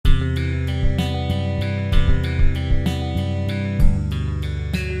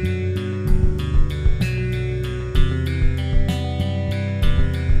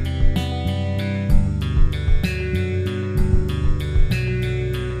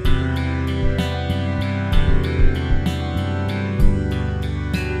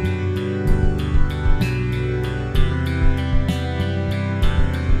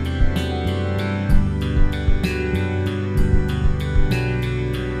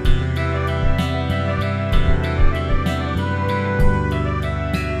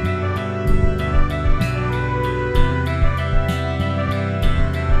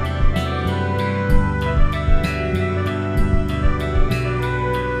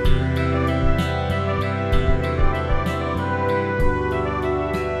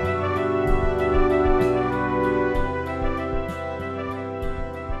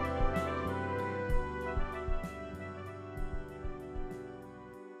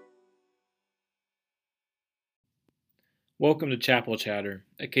Welcome to Chapel Chatter,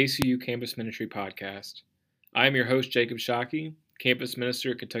 a KCU campus ministry podcast. I am your host, Jacob Shockey, campus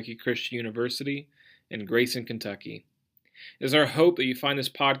minister at Kentucky Christian University in Grayson, Kentucky. It is our hope that you find this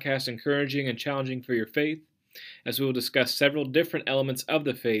podcast encouraging and challenging for your faith, as we will discuss several different elements of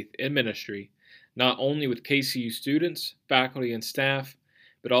the faith in ministry, not only with KCU students, faculty, and staff,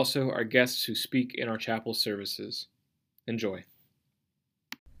 but also our guests who speak in our chapel services. Enjoy.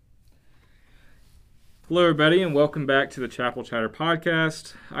 Hello, everybody, and welcome back to the Chapel Chatter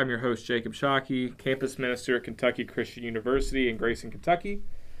podcast. I'm your host, Jacob Shockey, campus minister at Kentucky Christian University in Grayson, Kentucky.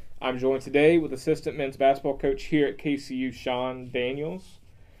 I'm joined today with assistant men's basketball coach here at KCU, Sean Daniels.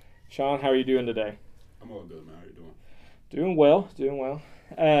 Sean, how are you doing today? I'm all good, man. How are you doing? Doing well.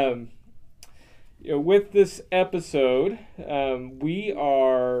 With this episode, we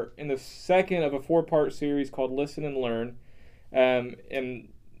are in the second of a four-part series called Listen and Learn.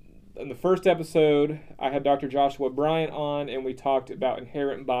 In the first episode, I had Dr. Joshua Bryant on, and we talked about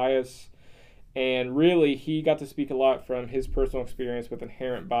inherent bias. And really, he got to speak a lot from his personal experience with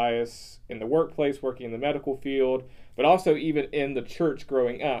inherent bias in the workplace, working in the medical field, but also even in the church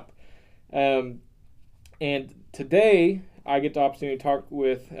growing up. And today, I get the opportunity to talk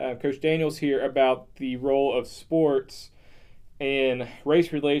with Coach Daniels here about the role of sports in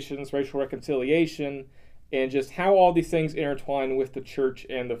race relations, racial reconciliation, and just how all these things intertwine with the church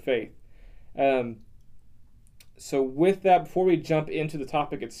and the faith. So with that, before we jump into the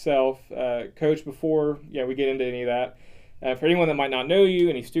topic itself, Coach, before we get into any of that, for anyone that might not know you,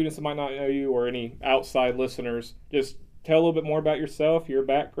 any students that might not know you, or any outside listeners, just tell a little bit more about yourself, your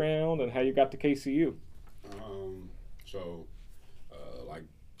background, and how you got to KCU. Like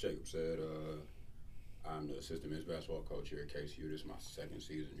Jacob said, I'm the assistant men's basketball coach here at KCU. This is my second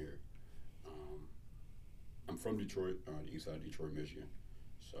season here. I'm from Detroit, the east side of Detroit, Michigan.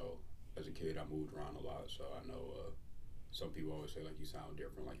 So as a kid, I moved around a lot. So I know some people always say, like, you sound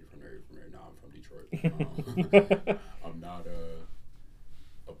different, like you're from there. No, I'm from Detroit. I'm not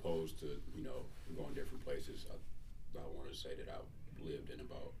opposed to, going different places. I want to say that I've lived in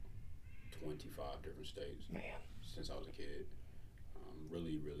about 25 different states since I was a kid.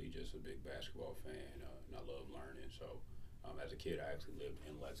 Really just a big basketball fan, and I love learning. So as a kid, I actually lived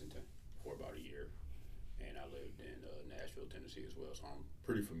in Lexington for about a year. And I lived in Nashville, Tennessee as well, so I'm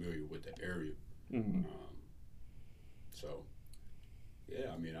pretty familiar with the area. Mm-hmm.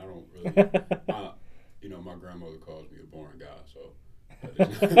 I don't really, my grandmother calls me a boring guy, so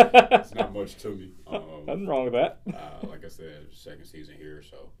it's not much to me. Nothing wrong with that. Like I said, second season here,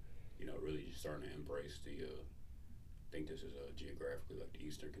 so, really just starting to embrace I think this is geographically like the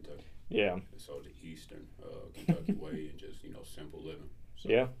Eastern Kentucky. Yeah. So the Eastern Kentucky way and just, simple living. So.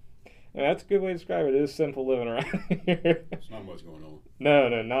 Yeah. That's a good way to describe it. It is simple living around here. There's not much going on. No,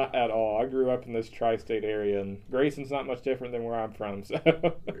 not at all. I grew up in this tri-state area, and Grayson's not much different than where I'm from. So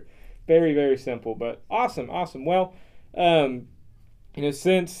very, very simple, but awesome. Well,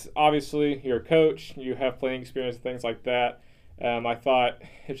 since obviously you're a coach, you have playing experience and things like that, I thought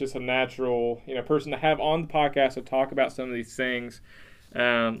it's just a natural, person to have on the podcast to talk about some of these things.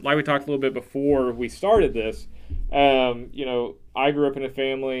 Like we talked a little bit before we started this, I grew up in a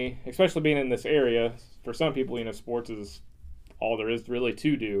family, especially being in this area. For some people, sports is all there is really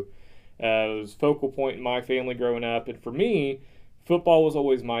to do. It was a focal point in my family growing up. And for me, football was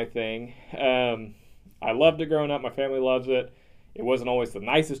always my thing. I loved it growing up. My family loves it. It wasn't always the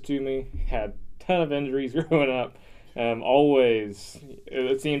nicest to me. Had a ton of injuries growing up.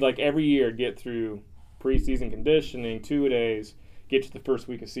 It seemed like every year I'd get through preseason conditioning, 2-a-days, get to the first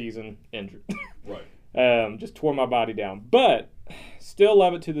week of season, injured. Right. Just tore my body down. But still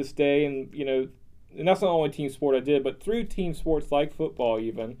love it to this day. And, and that's not the only team sport I did, but through team sports like football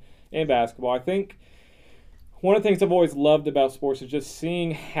even, and basketball, I think one of the things I've always loved about sports is just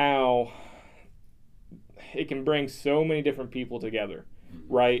seeing how it can bring so many different people together,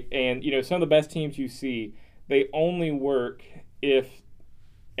 right? And, some of the best teams you see, they only work if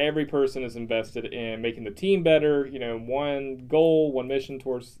every person is invested in making the team better, one goal, one mission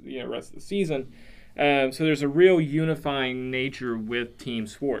towards, the rest of the season. So there's a real unifying nature with team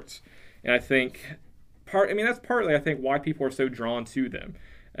sports. And I think that's partly, why people are so drawn to them.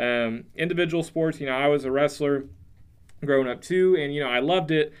 Individual sports, I was a wrestler growing up too, and, I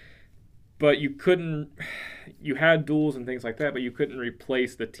loved it, but you had duels and things like that, but you couldn't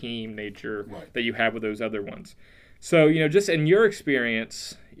replace the team nature that you have with those other ones. So, just in your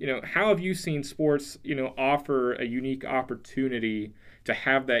experience, how have you seen sports, offer a unique opportunity to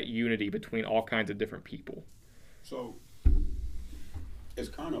have that unity between all kinds of different people? So it's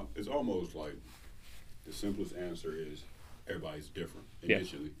almost like the simplest answer is everybody's different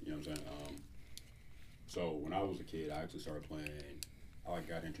initially. You know what I'm saying? So when I was a kid, I actually started playing. I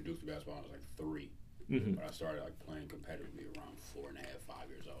got introduced to basketball when I was like 3, but I started like playing competitively around 4.5, 5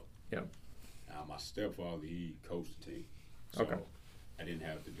 years old. Yeah. Now my stepfather, he coached the team, so Okay. I didn't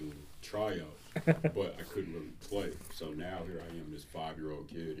have to do tryouts, but I couldn't really play. So now here I am, this 5-year-old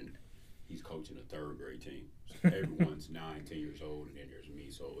kid, and he's coaching a 3rd grade team. So everyone's 9, 10 years old, and then there's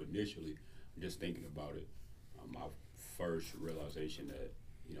me. So initially, I'm just thinking about it. My first realization that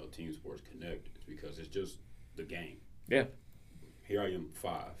team sports connect is because it's just the game. Yeah. Here I am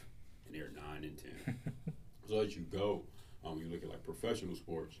 5, and they're 9 and 10. So as you go, you look at like professional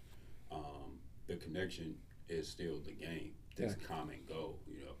sports, the connection is still the game. This common goal,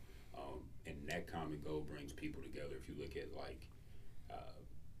 and that common goal brings people together. If you look at like,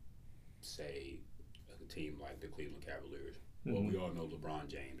 say, a team like the Cleveland Cavaliers, well, we all know LeBron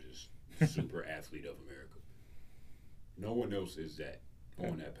James is the super athlete of America. No one else is that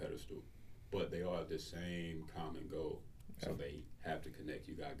on that pedestal, but they all have the same common goal. So they have to connect.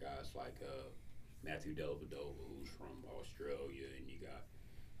 You got guys like Matthew Dellavedova, who's from Australia, and you got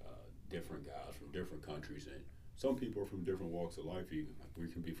different guys from different countries, and some people are from different walks of life. Even like we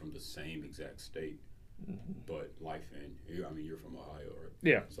can be from the same exact state, but life you're from Ohio, right?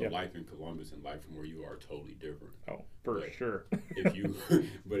 Yeah. So life in Columbus and life from where you are totally different. Oh, for sure. if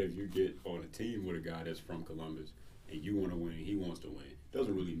you get on a team with a guy that's from Columbus and you want to win, he wants to win. It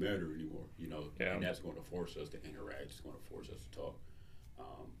doesn't really matter anymore, And that's going to force us to interact. It's going to force us to talk,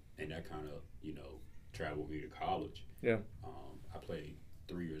 and that kind of traveled me to college. Yeah. I played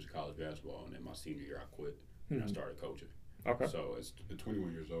 3 years of college basketball, and then my senior year I quit and I started coaching. Okay. So at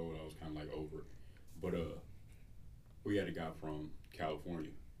 21 years old, I was kind of like over it. But we had a guy from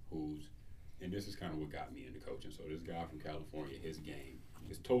California and this is kind of what got me into coaching. So this guy from California, his game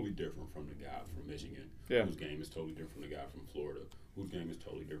is totally different from the guy from Michigan, whose game is totally different from the guy from Florida, whose game is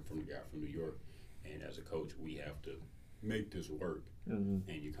totally different from the guy from New York. And as a coach, we have to make this work, and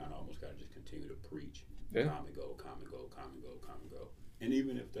you kind of almost got to just continue to preach. Common goal, common goal, common goal, common goal. And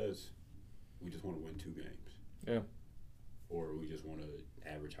even if we just want to win 2 games. Or we just want to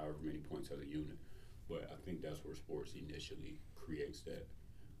average however many points as a unit. But I think that's where sports initially creates that.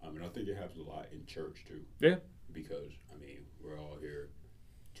 And I think it happens a lot in church too. Yeah. Because, we're all here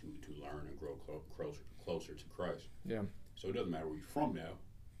to learn and grow closer to Christ. Yeah. So it doesn't matter where you're from now.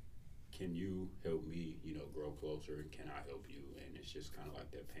 Can you help me, grow closer, and can I help you? And it's just kind of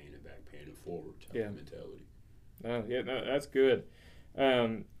like that paying it back, paying it forward type of mentality. That's good.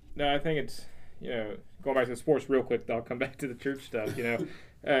 No, I think it's, going back to the sports real quick, though, I'll come back to the church stuff, like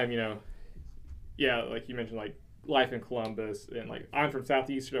you mentioned, like life in Columbus, and like I'm from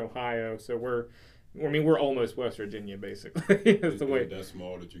southeastern Ohio, so we're almost West Virginia, basically. That's the way. That's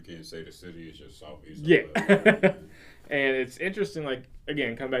small that you can't say the city is just southeast. Yeah. And it's interesting, like,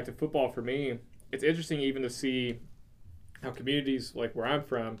 again, coming back to football for me, it's interesting even to see how communities, like where I'm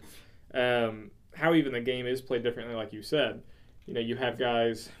from, how even the game is played differently, like you said. You have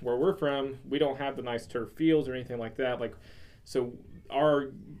guys where we're from, we don't have the nice turf fields or anything like that. Like, so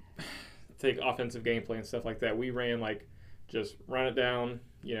take offensive gameplay and stuff like that. We ran like just run it down,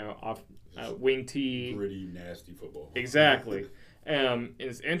 off wing tee. Gritty, nasty football. Exactly.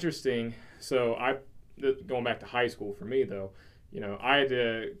 It's interesting. So going back to high school for me though, I had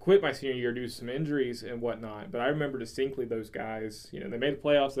to quit my senior year due to some injuries and whatnot. But I remember distinctly those guys. They made the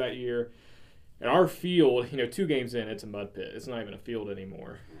playoffs that year. And our field, 2 games in, it's a mud pit. It's not even a field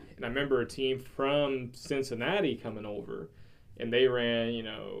anymore. And I remember a team from Cincinnati coming over, and they ran,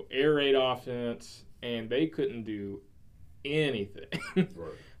 air raid offense, and they couldn't do anything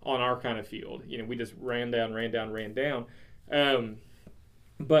on our kind of field. We just ran down.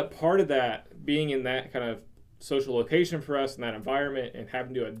 But part of that, being in that kind of social location for us in that environment and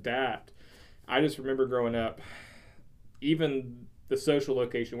having to adapt, I just remember growing up, even the social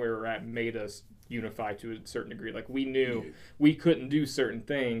location where we're at made us unify to a certain degree. Like we knew we couldn't do certain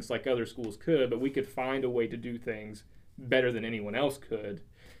things like other schools could, but we could find a way to do things better than anyone else could,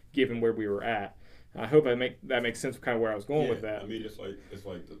 given where we were at. I hope that makes sense of kind of where I was going with that. It's like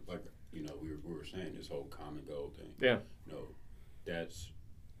we were saying, this whole common goal thing. Yeah. That's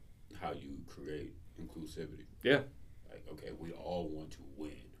how you create inclusivity. Yeah. Like, okay, we all want to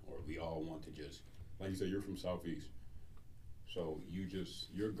win, or we all want to just, like you said, you're from Southeast. So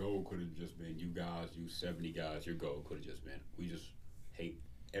your goal could have just been, you 70 guys, your goal could have just been, we just hate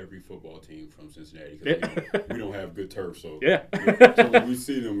every football team from Cincinnati because we don't have good turf. So, so when we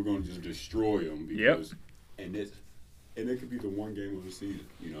see them, we're going to just destroy them. Because, and it could be the one game of the season.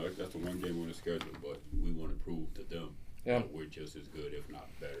 That's the one game on the schedule, but we want to prove to them that we're just as good, if not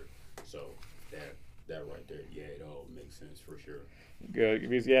better. So that right there, it all makes sense for sure. Good.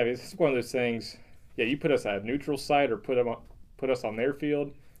 Because, it's one of those things, Yeah, you put us at a neutral site or put us on their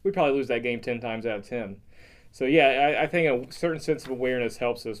field, we probably lose that game 10 times out of 10. So yeah, I think a certain sense of awareness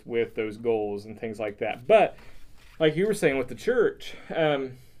helps us with those goals and things like that. But like you were saying with the church,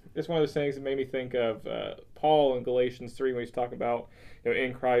 it's one of those things that made me think of Paul in Galatians 3 when he's talking about,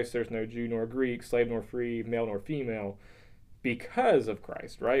 in Christ there's no Jew nor Greek, slave nor free, male nor female, because of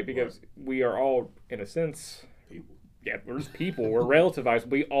Christ, right? Because we are all, in a sense, People. Yeah, we're just people. We're relativized.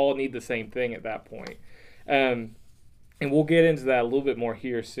 We all need the same thing at that point. And we'll get into that a little bit more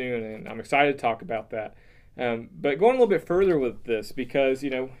here soon, and I'm excited to talk about that. But going a little bit further with this, because,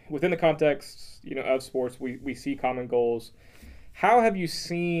 within the context, of sports, we see common goals. How have you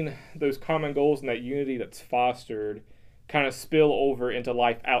seen those common goals and that unity that's fostered kind of spill over into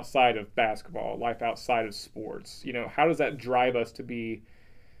life outside of basketball, life outside of sports? How does that drive us to be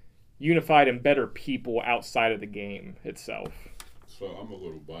unified and better people outside of the game itself? So I'm a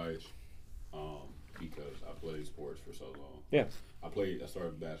little biased because I played sports for so long. Yeah. I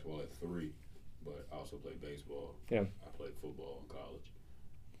started basketball at 3, but I also played baseball. Yeah. I played football in college.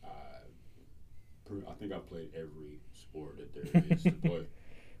 I think I played every sport that there is to play.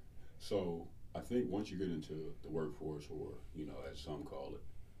 So I think once you get into the workforce, or as some call it,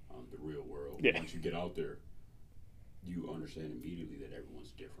 the real world, once you get out there, you understand immediately that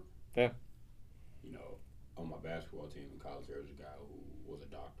everyone's different. Yeah. On my basketball team in college, there was a guy who was a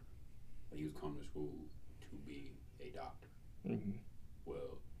doctor. And he was coming to school to be a doctor. Mm-hmm.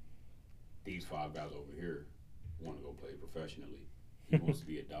 Well, these 5 guys over here want to go play professionally. He wants to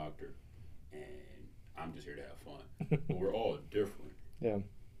be a doctor, and I'm just here to have fun. But we're all different. Yeah.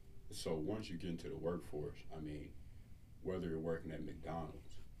 So once you get into the workforce, whether you're working at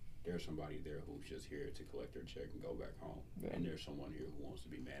McDonald's, there's somebody there who's just here to collect their check and go back home. Yeah. And there's someone here who wants to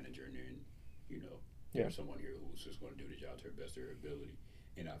be manager, and then, there's someone here who's just going to do the job to the best of their ability.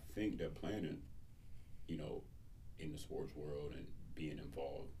 And I think that planning, in the sports world and being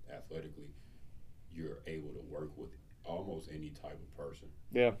involved athletically, you're able to work with almost any type of person.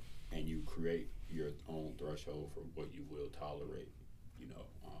 Yeah. And you create your own threshold for what you will tolerate.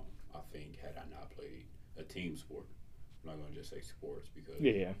 I think had I not played a team sport, I'm not going to just say sports because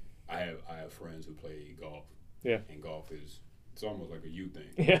I have friends who play golf. Yeah. And golf it's almost like a you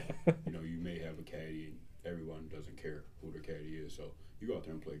thing. Yeah. You may have a caddy and everyone doesn't care who their caddy is. So you go out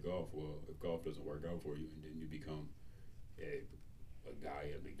there and play golf. Well, if golf doesn't work out for you and then you become a guy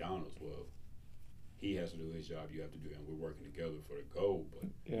at McDonald's, well, he has to do his job, you have to do it, and we're working together for the goal, but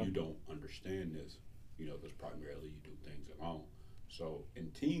you don't understand this, because primarily you do things alone. So in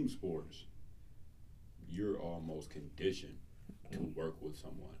team sports, you're almost conditioned to work with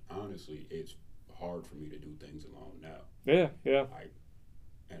someone. Honestly, it's hard for me to do things alone now. Yeah.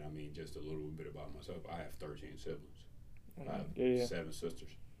 Just a little bit about myself. I have 13 siblings. I have 7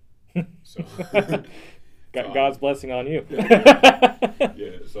 sisters. So God's blessing on you.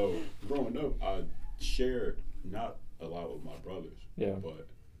 Yeah, so growing up, I shared not a lot with my brothers, but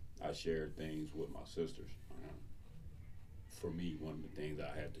I shared things with my sisters. For me, one of the things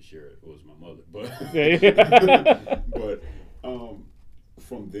I had to share was my mother, but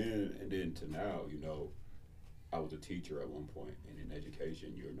from then and then to now, I was a teacher at one point, and in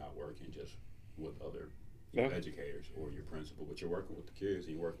education, you're not working just with other educators or your principal, but you're working with the kids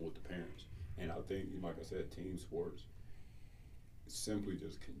and you're working with the parents. And I think, like I said, team sports simply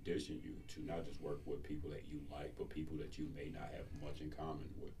just condition you to not just work with people that you like, but people that you may not have much in common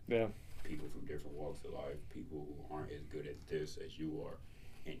with. Yeah. People from different walks of life, people who aren't as good at this as you are,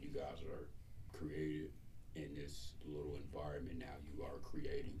 and you guys are created in this little environment now. You are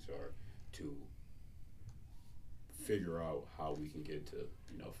creating, to figure out how we can get to,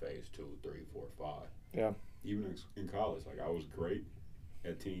 phase 2, 3, 4, 5. Yeah. Even in college, I was great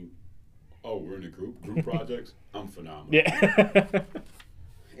at team. Oh, we're in a group projects. I'm phenomenal. Yeah.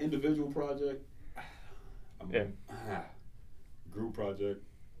 Individual project. Group project.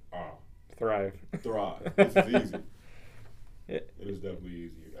 Thrive. This is easy. It is definitely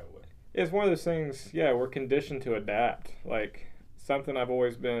easier that way. It's one of those things. Yeah, we're conditioned to adapt. Like something I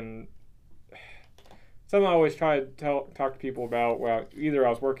always try to talk to people about. Well, either I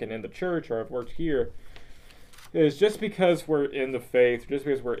was working in the church or I've worked here. Is just because we're in the faith, just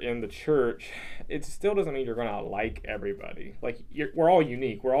because we're in the church, it still doesn't mean you're going to like everybody. Like, we're all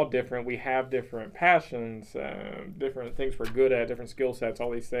unique. We're all different. We have different passions, different things we're good at, different skill sets,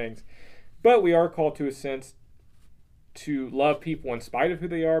 all these things. But we are called to a sense to love people in spite of who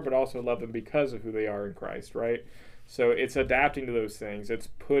they are, but also love them because of who they are in Christ, right? So it's adapting to those things. It's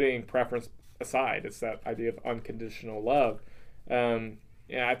putting preference aside. It's that idea of unconditional love. And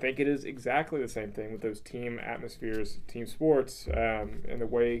Yeah, I think it is exactly the same thing with those team atmospheres, team sports, and the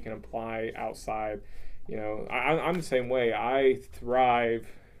way you can apply outside. I'm the same way. I thrive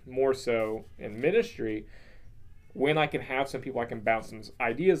more so in ministry when I can have some people I can bounce some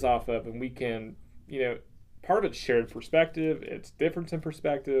ideas off of, and we can, part of it's shared perspective. It's difference in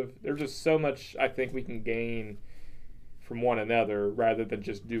perspective. There's just so much I think we can gain from one another rather than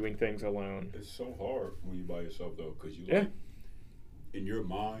just doing things alone. It's so hard when you by yourself though, because you in your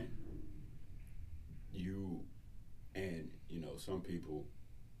mind, you and some people,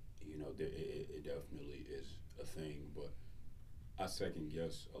 it definitely is a thing, but I second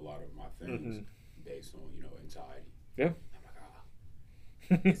guess a lot of my things based on anxiety. Yeah.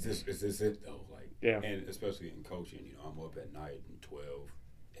 I'm like, is this it though? Like, yeah. And especially in coaching, I'm up at night and 12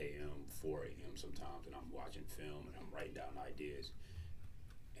 a.m., 4 a.m. sometimes, and I'm watching film and I'm writing down ideas.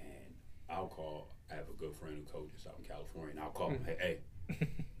 And I have a good friend who coaches out in California, and I'll call him, hey,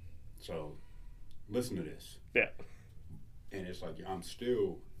 so listen to this. Yeah. And it's like I'm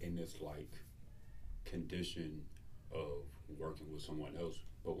still in this like condition of working with someone else.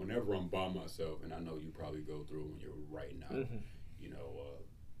 But whenever I'm by myself, and I know you probably go through when you're writing out,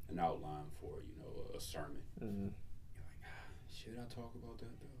 an outline for, a sermon. Mm-hmm. You're like, should I talk about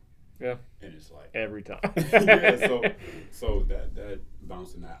that though? Yeah. And it's like every time. yeah. So that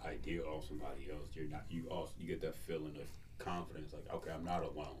bouncing that idea off somebody else, you get that feeling of confidence. Like, okay, I'm not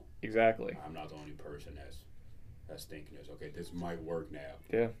alone. Exactly. I'm not the only person that's thinking this. Okay, this might work now.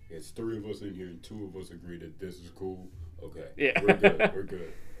 Yeah. It's 3 of us in here, and 2 of us agree that this is cool. Okay. Yeah. We're good. We're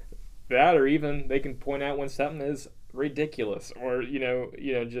good. That, or even they can point out when something is ridiculous, or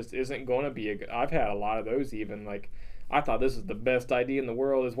just isn't going to be a good. I've had a lot of those. Even like, I thought this is the best idea in the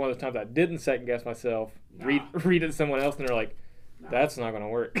world. It's one of those times I didn't second guess myself. Nah. Read it to someone else, and they're like, "That's not going to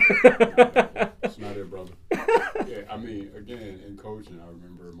work." It's not it, brother. Yeah, I mean, again, in coaching, I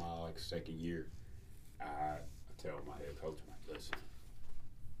remember my second year. I tell my head coach, I'm like, listen,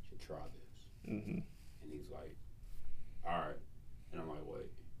 you should try this. Mm-hmm. And he's like, all right. And I'm like,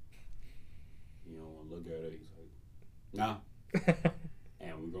 wait. You don't want to look at it? He's like, nah.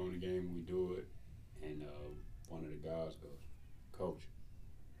 And we go in the game, we do it, and one of the guys goes, Coach,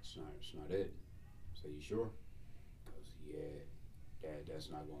 it's not it. I say, you sure? He goes, yeah, that's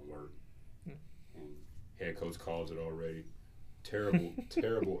not going to work. And head coach calls it already.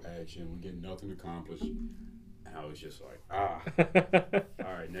 Terrible action. We get nothing accomplished. And I was just like, all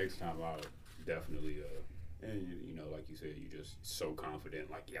right, next time I'll definitely, and like you said, you're just so confident,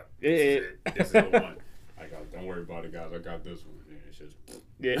 like, yep, this is it. This is the one. Don't worry about it, guys. I got this one. And it's just,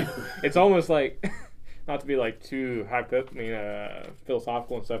 yeah, it's almost like, not to be like too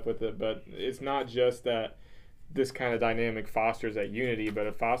philosophical and stuff with it, but it's not just that this kind of dynamic fosters that unity, but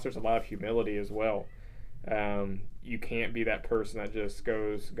it fosters a lot of humility as well. You can't be that person that just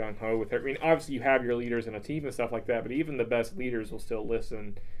goes gung-ho with it. I mean, obviously you have your leaders in a team and stuff like that, but even the best leaders will still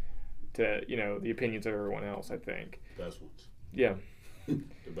listen to, the opinions of everyone else, I think. The best ones. Yeah.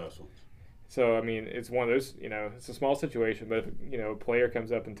 The best ones. So, I mean, it's one of those, it's a small situation, but if, a player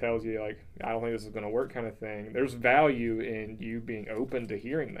comes up and tells you, like, I don't think this is going to work kind of thing, there's value in you being open to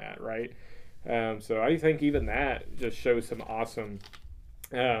hearing that, right? So I think even that just shows some awesome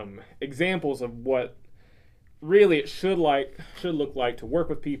examples of what really it should look like to work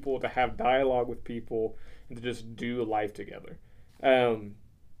with people, to have dialogue with people, and to just do life together.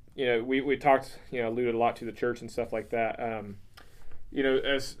 We talked, alluded a lot to the church and stuff like that.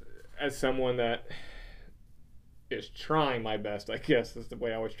 As someone that is trying my best, I guess is the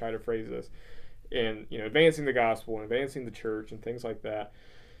way I always try to phrase this, and advancing the gospel and advancing the church and things like that.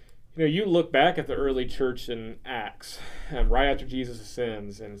 You look back at the early church in Acts, right after Jesus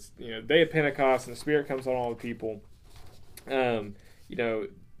ascends, and day of Pentecost, and the Spirit comes on all the people. I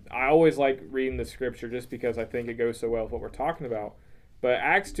always like reading the scripture just because I think it goes so well with what we're talking about. But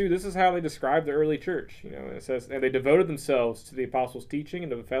Acts 2, this is how they describe the early church. It says, and they devoted themselves to the apostles' teaching and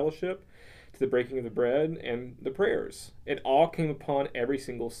to the fellowship, to the breaking of the bread and the prayers. It all came upon every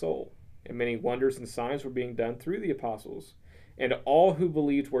single soul, and many wonders and signs were being done through the apostles. And all who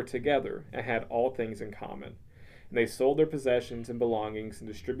believed were together and had all things in common. And they sold their possessions and belongings and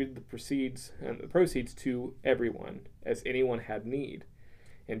distributed the proceeds to everyone, as anyone had need.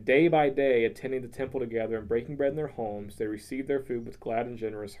 And day by day, attending the temple together and breaking bread in their homes, they received their food with glad and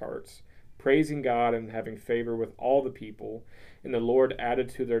generous hearts, praising God and having favor with all the people. And the Lord added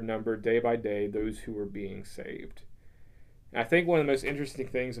to their number day by day those who were being saved. And I think one of the most interesting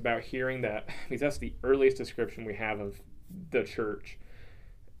things about hearing that, because that's the earliest description we have of the church,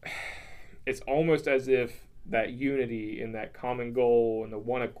 it's almost as if that unity and that common goal and the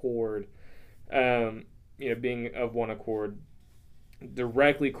one accord, being of one accord,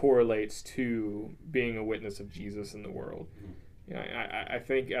 directly correlates to being a witness of Jesus in the world. You know, I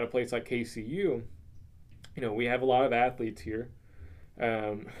think at a place like KCU, you know, we have a lot of athletes here.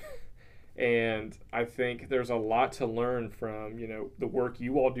 And I think there's a lot to learn from, you know, the work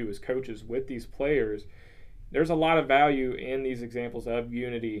you all do as coaches with these players. There's a lot of value in these examples of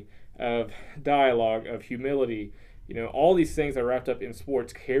unity, of dialogue, of humility. You know, all these things that are wrapped up in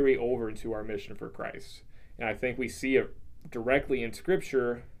sports carry over into our mission for Christ. And I think we see it directly in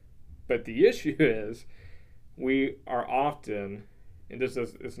Scripture. But the issue is we are often, and this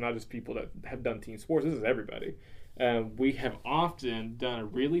is, it's not just people that have done team sports, this is everybody. We have often done a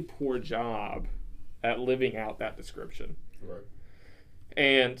really poor job at living out that description. Right.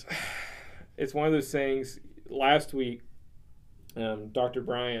 And it's one of those things. Last week, Dr.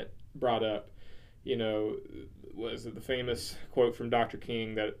 Bryant brought up, you know, was it the famous quote from Dr.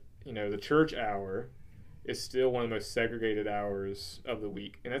 King that, you know, the church hour is still one of the most segregated hours of the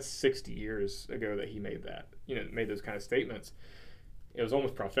week. And that's 60 years ago that he made that, you know, made those kind of statements. It was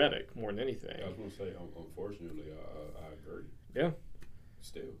almost prophetic more than anything. I was going to say, unfortunately, I agree. Yeah.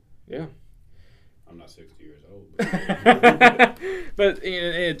 Still. Yeah. I'm not 60 years old. But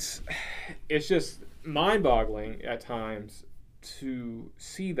it's just mind-boggling at times to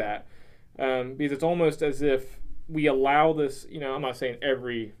see that, because it's almost as if we allow this, you know, I'm not saying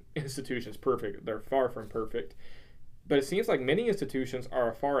every institution is perfect. They're far from perfect. But it seems like many institutions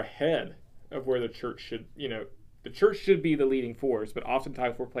are far ahead of where the church should, you know, the church should be the leading force, but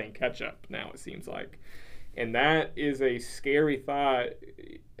oftentimes we're playing catch-up now, it seems like. And that is a scary thought,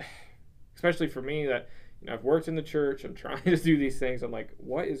 especially for me that, you know, I've worked in the church, I'm trying to do these things, I'm like,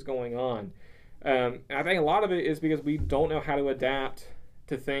 what is going on? And I think a lot of it is because we don't know how to adapt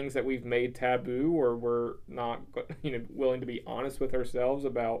to things that we've made taboo, or we're not, you know, willing to be honest with ourselves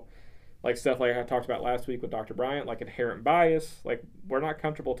about, like stuff like I talked about last week with Dr. Bryant, like inherent bias. Like, we're not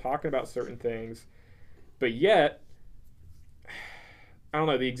comfortable talking about certain things. But yet, I don't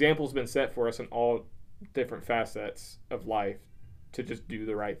know, the example's been set for us in all different facets of life to just do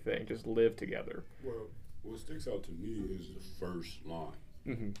the right thing, just live together. Well, what sticks out to me is the first line.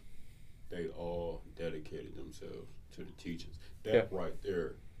 Mm-hmm. They all dedicated themselves to the teachings. That right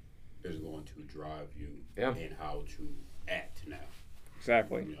there is going to drive you in how to act now.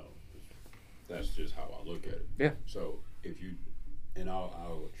 Exactly. You know, that's just how I look at it. Yeah. So if you, and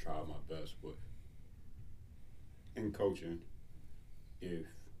I'll try my best, but in coaching, if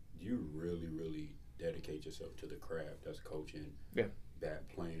you really, really dedicate yourself to the craft, that's coaching, that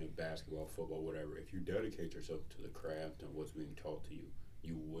playing of basketball, football, whatever, if you dedicate yourself to the craft and what's being taught to you,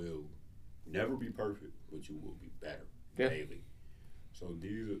 you will never be perfect, but you will be better daily. So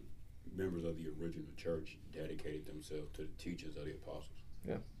these are members of the original church dedicated themselves to the teachings of the apostles.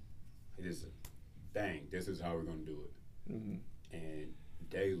 Yeah. It is, dang, this is how we're going to do it. Mm-hmm. And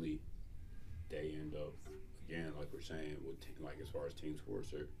daily, they end up, again, like we're saying, with like as far as team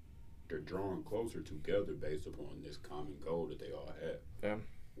sports, they're drawn closer together based upon this common goal that they all have,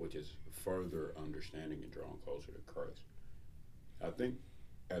 which is further understanding and drawing closer to Christ. I think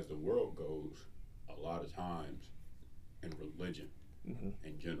as the world goes, a lot of times in religion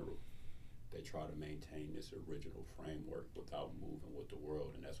in general, they try to maintain this original framework without moving with the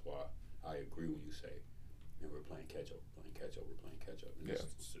world, and that's why I agree when you say, we're playing catch up, we're playing catch up. And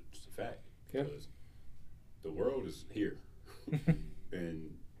it's a fact, because the world is here,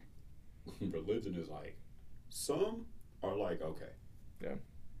 and religion is like, some are like, okay,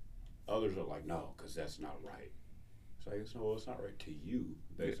 others are like, no, because that's not right. It's like, no, it's not right to you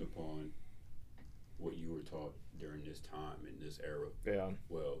based upon what you were taught during this time in this era. Yeah.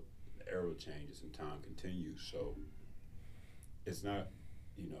 Well, the era changes and time continues, so it's not,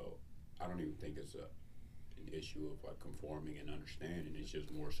 you know, I don't even think it's an issue of like conforming and understanding. It's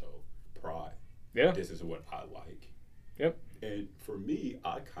just more so pride. Yeah. This is what I like. Yep. And for me,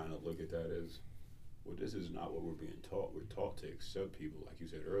 I kind of look at that as, well, this is not what we're being taught. We're taught to accept people, like you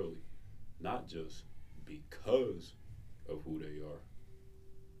said earlier, not just because of who they are,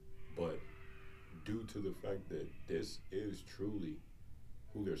 but due to the fact that this is truly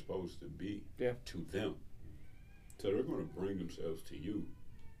who they're supposed to be to them. So they're going to bring themselves to you,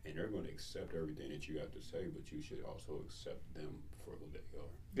 and they're going to accept everything that you have to say, but you should also accept them for who they are.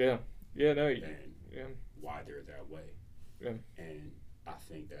 Yeah. Yeah, no. And why they're that way. Yeah. And I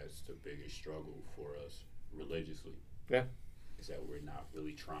think that's the biggest struggle for us religiously. Yeah. Is that we're not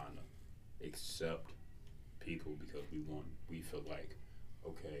really trying to accept people because we feel like,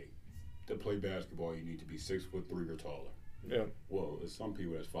 okay, to play basketball you need to be 6'3" or taller. Yeah. Well, there's some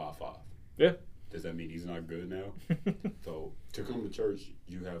people that's 5'5". Yeah. Does that mean he's not good now? So to come to church,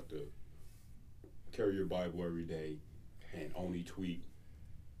 you have to carry your Bible every day, and only tweet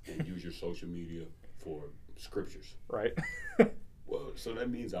and use your social media for scriptures. Right. Well, so that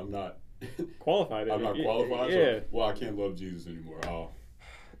means I'm not qualified. I'm not qualified. Yeah. So, well, I can't love Jesus anymore. Oh,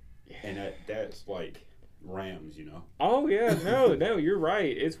 and that's like Rams, you know. Oh yeah, no, you're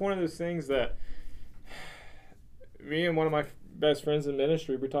right. It's one of those things that me and one of my best friends in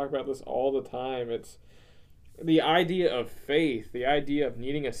ministry, we talk about this all the time. It's the idea of faith, the idea of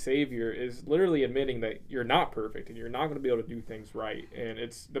needing a savior is literally admitting that you're not perfect and you're not going to be able to do things right. And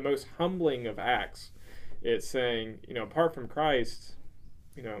it's the most humbling of acts. It's saying, apart from Christ,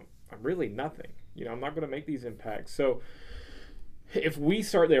 I'm really nothing. I'm not going to make these impacts. So if we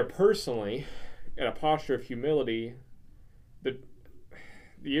start there personally at a posture of humility,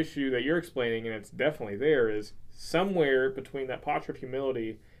 the issue that you're explaining, and it's definitely there, is somewhere between that posture of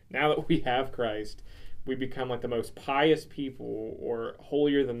humility, now that we have Christ, we become like the most pious people or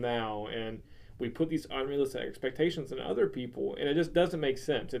holier than thou, and we put these unrealistic expectations on other people, and it just doesn't make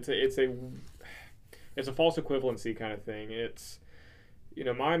sense. It's a false equivalency kind of thing. It's,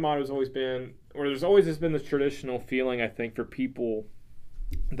 my motto has always been, or there's always just been this traditional feeling, I think, for people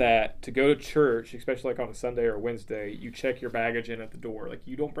that to go to church, especially like on a Sunday or a Wednesday, you check your baggage in at the door. Like,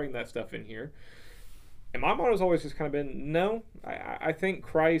 you don't bring that stuff in here. And my motto has always just kind of been, no, I think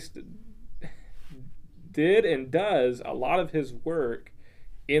Christ did and does a lot of his work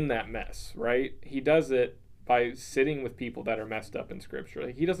in that mess, right? He does it by sitting with people that are messed up in Scripture.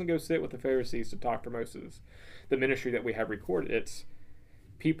 Like, he doesn't go sit with the Pharisees to talk to Moses, the ministry that we have recorded. It's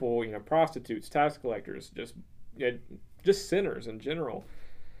people, prostitutes, tax collectors, just sinners in general.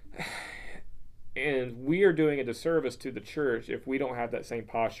 And we are doing a disservice to the church if we don't have that same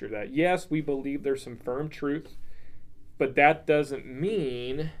posture that, yes, we believe there's some firm truth, but that doesn't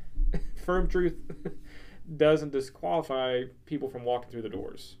mean firm truth doesn't disqualify people from walking through the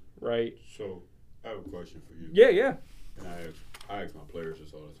doors, right? So I have a question for you. Yeah. And I ask my players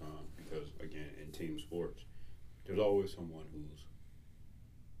this all the time because, again, in team sports, there's always someone who's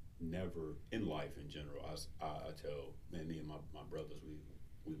never, in life in general, I tell, me and my brothers,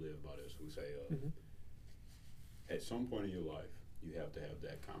 we live by this. We say, at some point in your life, you have to have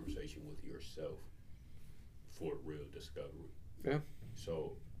that conversation with yourself for real discovery. Yeah.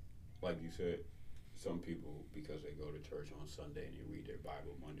 So, like you said, some people, because they go to church on Sunday and they read their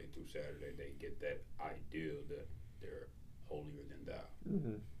Bible Monday through Saturday, they get that idea that they're holier than thou.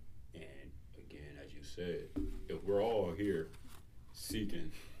 Mm-hmm. And again, as you said, if we're all here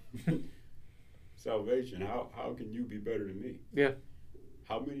seeking salvation, how can you be better than me? Yeah.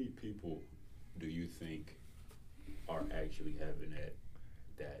 How many people do you think are actually having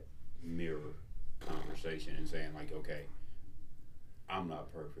that mirror conversation and saying, like, okay, I'm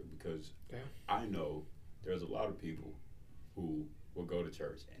not perfect? Because I know there's a lot of people who will go to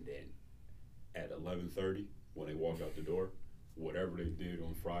church and then at 11:30 when they walk out the door, whatever they did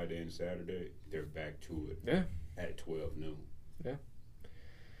on Friday and Saturday, they're back to it at 12 noon. Yeah.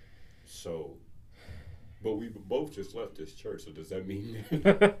 So, but we both just left this church, so does that mean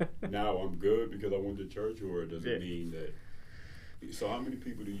that now I'm good because I went to church, or does it mean that... So how many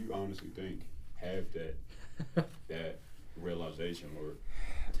people do you honestly think have that realization or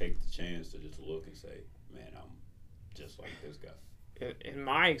take the chance to just look and say, man, I'm just like this guy? In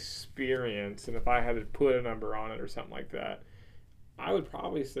my experience, and if I had to put a number on it or something like that, I would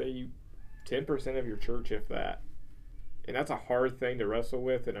probably say 10% of your church, if that. And that's a hard thing to wrestle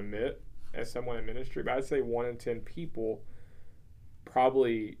with and admit as someone in ministry, but I'd say 1 in 10 people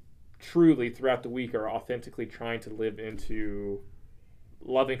probably truly throughout the week are authentically trying to live into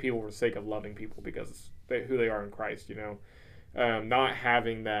loving people for the sake of loving people because who they are in Christ, not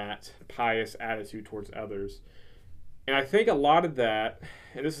having that pious attitude towards others. And I think a lot of that,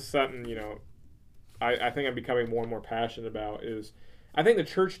 and this is something, I think I'm becoming more and more passionate about, is I think the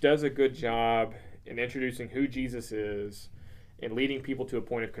church does a good job in introducing who Jesus is and leading people to a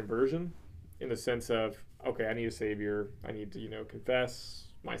point of conversion in the sense of, okay, I need a Savior. I need to, confess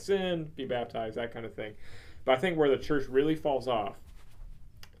my sin, be baptized, that kind of thing. But I think where the church really falls off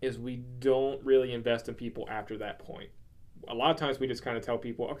is we don't really invest in people after that point. A lot of times we just kind of tell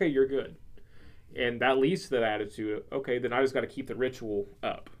people, okay, you're good. And that leads to that attitude, okay, then I just got to keep the ritual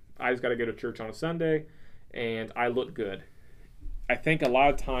up. I just got to go to church on a Sunday and I look good. I think a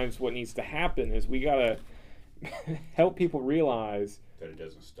lot of times what needs to happen is we got to help people realize that it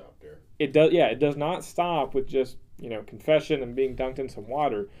doesn't stop there. It does not stop with just, confession and being dunked in some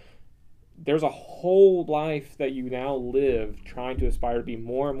water. There's a whole life that you now live trying to aspire to be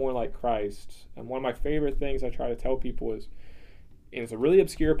more and more like Christ. And one of my favorite things I try to tell people is, and it's a really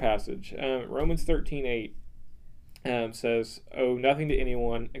obscure passage, Romans 13:8 says, "Owe nothing to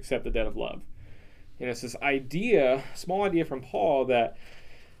anyone except the debt of love." And it's this idea, small idea from Paul that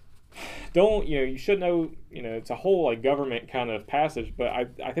you should know, it's a whole like government kind of passage, but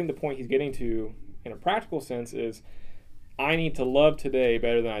I think the point he's getting to in a practical sense is I need to love today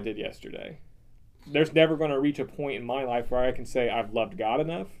better than I did yesterday. There's never going to reach a point in my life where I can say I've loved God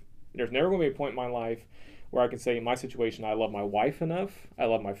enough. There's never going to be a point in my life where I can say in my situation I love my wife enough, I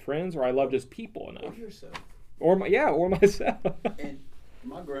love my friends, or I love just people enough. Or yourself. Or myself. And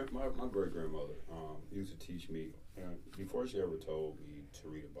my great grandmother used to teach me before she ever told me to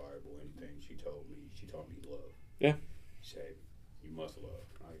read a Bible, anything she taught me love. Yeah. She said, "You must love."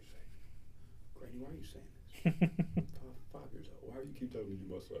 I used to say, "Granny, why are you saying this? 5 years old. Why do you keep telling me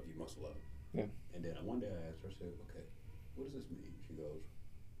you must love? You must love." Yeah. And then one day I asked her, I said, "Okay, what does this mean?" She goes,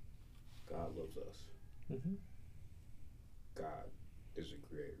 "God loves us. Mm-hmm. God is a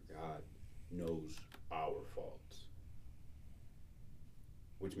creator. God knows our faults,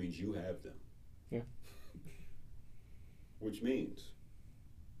 which means you have them. Yeah. Which means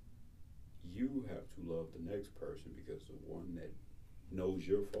you have to love the next person because the one that knows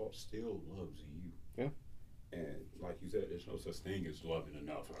your fault still loves you." Yeah. And like you said, there's no such thing as loving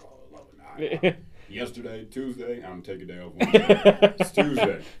enough. Loving yesterday, Tuesday, I'm taking a day off. It's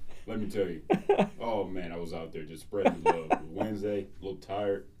Tuesday. Let me tell you. Oh man, I was out there just spreading love. Wednesday, a little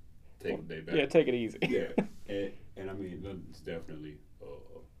tired. Take a day back. Yeah, take it easy. Yeah, and I mean, it's definitely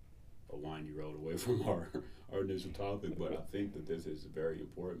a windy road away from our initial topic, but I think that this is very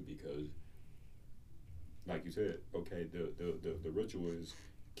important because, like you said, okay, the ritual is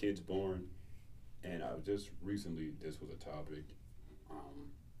kids born. And I just recently, this was a topic,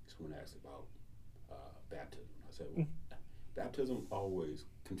 someone asked about baptism. I said, well, baptism always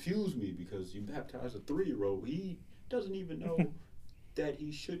confused me because you baptize a 3-year-old, he doesn't even know that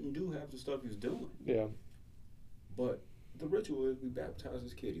he shouldn't do half the stuff he's doing. Yeah. But the ritual is we baptize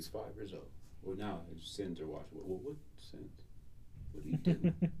this kid, he's 5 years old. Well, now his sins are washed away. Well, what sins? What did he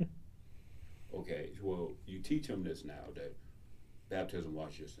do? Okay, well, you teach him this now, that baptism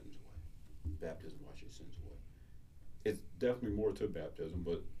washes your sins away. Baptism washes your sins away. It's definitely more to baptism,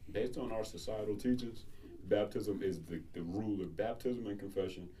 but based on our societal teachings, baptism is the rule of baptism and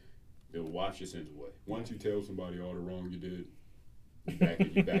confession. They'll wash your sins away. Once you tell somebody all the wrong you did,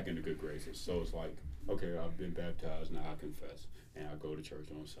 you're back into good graces. So it's like, okay, I've been baptized, now I confess, and I go to church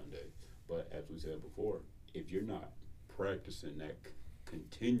on Sunday. But as we said before, if you're not practicing that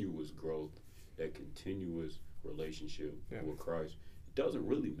continuous growth, that continuous relationship with Christ, it doesn't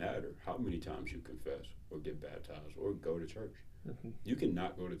really matter how many times you confess or get baptized or go to church. Mm-hmm. You can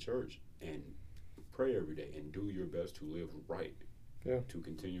not go to church and pray every day and do your best to live right, to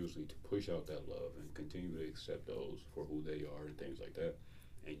continuously to push out that love and continue to accept those for who they are and things like that.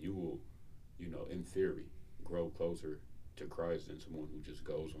 And you will, in theory, grow closer to Christ than someone who just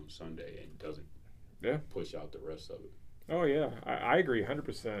goes on Sunday and doesn't push out the rest of it. Oh, yeah. I agree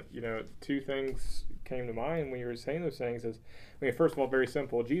 100%. Two things came to mind when you were saying those things is, first of all, very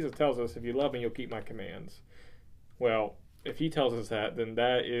simple. Jesus tells us, if you love me, you'll keep my commands. Well, if he tells us that, then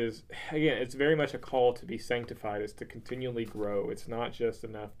that is, again, it's very much a call to be sanctified. It's to continually grow. It's not just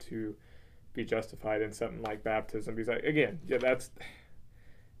enough to be justified in something like baptism. Because,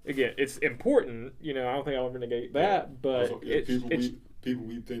 it's important. I don't think I'll ever negate that, but also, people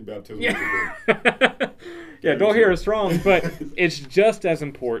we think baptism is yeah, don't hear us wrong, but it's just as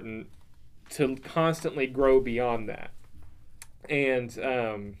important to constantly grow beyond that. And,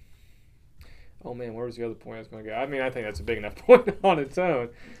 oh man, where was the other point I was going to go? I think that's a big enough point on its own.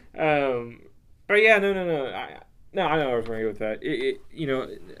 But yeah, no. I know I was going to go with that.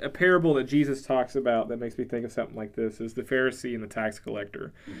 A parable that Jesus talks about that makes me think of something like this is the Pharisee and the tax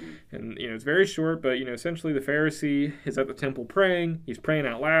collector. Mm-hmm. And, it's very short, but, essentially the Pharisee is at the temple praying. He's praying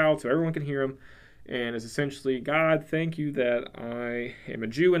out loud so everyone can hear him. And it's essentially, God, thank you that I am a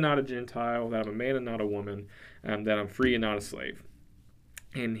Jew and not a Gentile, that I'm a man and not a woman, that I'm free and not a slave.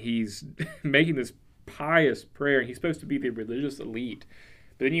 And he's making this pious prayer. And he's supposed to be the religious elite.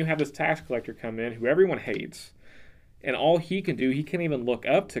 But then you have this tax collector come in who everyone hates. And all he can do, he can't even look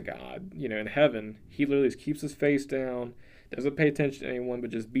up to God, in heaven. He literally just keeps his face down, doesn't pay attention to anyone, but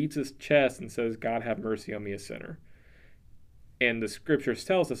just beats his chest and says, God, have mercy on me, a sinner. And the scriptures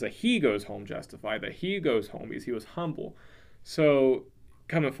tells us that he goes home justified, that he goes home because he was humble. So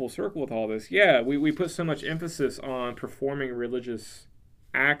coming full circle with all this, we put so much emphasis on performing religious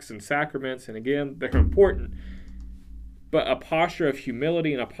acts and sacraments, and again, they're important. But a posture of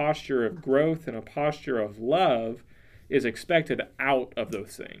humility and a posture of growth and a posture of love is expected out of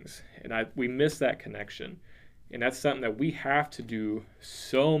those things. And we miss that connection. And that's something that we have to do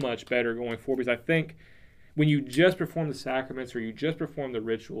so much better going forward, because I think when you just perform the sacraments or you just perform the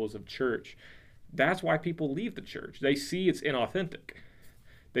rituals of church, that's why people leave the church. They see it's inauthentic.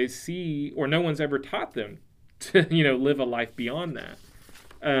 They see, or no one's ever taught them to, live a life beyond that.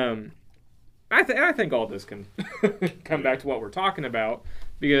 I think all this can come back to what we're talking about,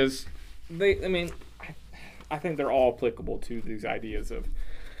 because I think they're all applicable to these ideas of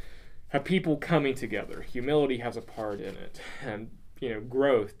people coming together. Humility has a part in it, and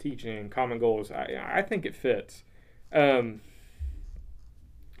growth, teaching, common goals. I think it fits. All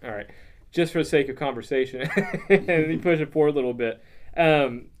right, just for the sake of conversation, and you push it forward a little bit.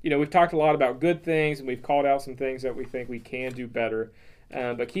 We've talked a lot about good things, and we've called out some things that we think we can do better.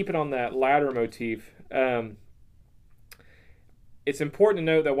 But keeping on that ladder motif, it's important to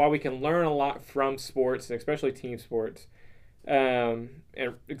note that while we can learn a lot from sports, and especially team sports, and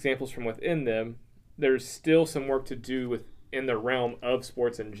examples from within them, there's still some work to do within the realm of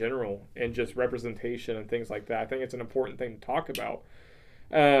sports in general, and just representation and things like that. I think it's an important thing to talk about.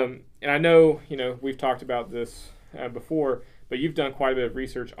 And I know, we've talked about this before, but you've done quite a bit of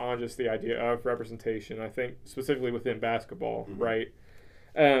research on just the idea of representation, I think specifically within basketball, mm-hmm. right?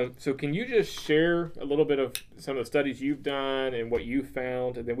 So can you just share a little bit of some of the studies you've done and what you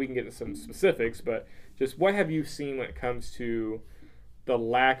found, and then we can get into some specifics, but just what have you seen when it comes to the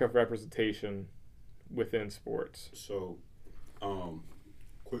lack of representation within sports? So,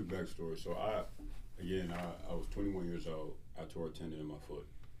 quick backstory. So I was 21 years old. I tore a tendon in my foot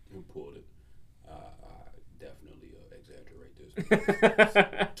and pulled it. I definitely exaggerate this.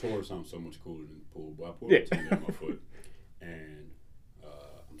 Tore sounds so much cooler than pulled, but I pulled a tendon in my foot, and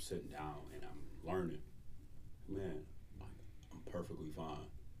I'm sitting down and I'm learning. Man, I'm perfectly fine.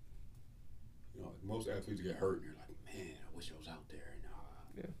 Most athletes get hurt and you're like, man, I wish I was out there.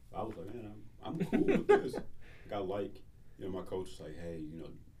 And I was like, man, I'm cool with this. My coach was like, hey,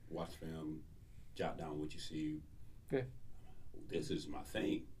 watch film, jot down what you see. Yeah. This is my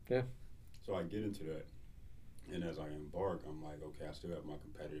thing. Yeah. So I get into that. And as I embark, I'm like, okay, I still have my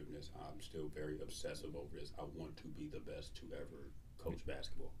competitiveness. I'm still very obsessive over this. I want to be the best to ever coach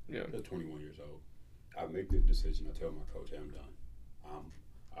basketball. Yeah. At 21 years old. I make the decision. I tell my coach, hey, I'm done.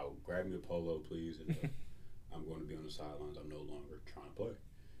 I'll grab me a polo, please, and I'm going to be on the sidelines. I'm no longer trying to play.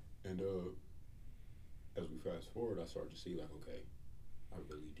 And as we fast forward, I start to see, like, okay, I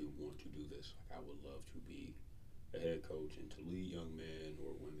really do want to do this. Like, I would love to be a head coach and to lead young men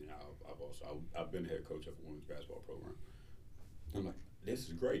or women. I've been a head coach of a women's basketball program. I'm like, this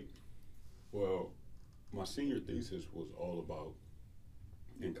is great. Well, my senior thesis was all about,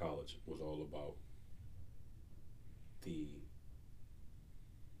 in college, was all about the,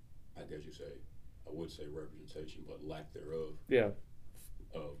 I guess you say, I would say representation, but lack thereof. Yeah.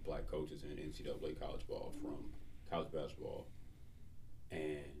 Of black coaches in NCAA college ball, from college basketball.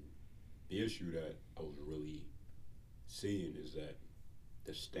 And the issue that I was really seeing is that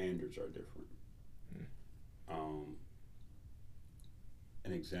the standards are different.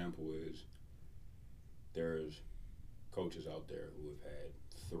 An example is there's coaches out there who have had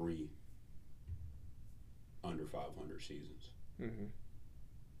 3 under 500 seasons. Mm-hmm.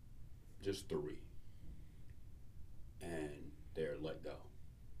 Just 3. And they're let go.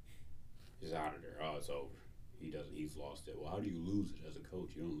 He's out of there. Oh, it's over. He's lost it. Well, how do you lose it as a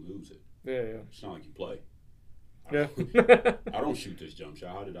coach? You don't lose it. Yeah. It's not like you play. I don't shoot this jump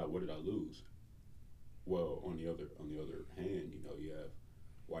shot. What did I lose? Well, on the other hand, you have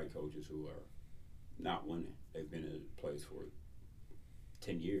white coaches who are not winning. They've been in a place for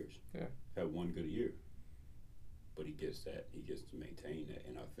 10 years. Yeah. Had one good year. But he gets to maintain that.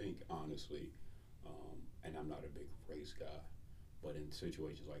 And I think, honestly, and I'm not a big race guy, but in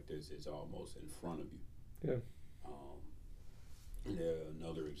situations like this, it's almost in front of you. Yeah.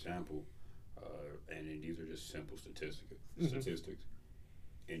 Another example, and these are just simple statistics.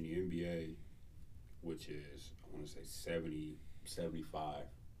 In the NBA, which is, I want to say 70, 75,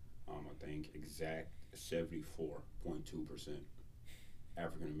 I think, exact 74.2%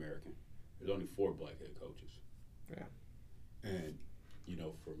 African American. There's only 4 black head coaches. Yeah. And,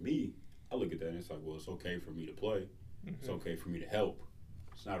 for me, I look at that and it's like, well, it's okay for me to play. Mm-hmm. It's okay for me to help.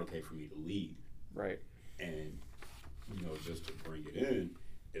 It's not okay for me to lead. Right. And, just to bring it in,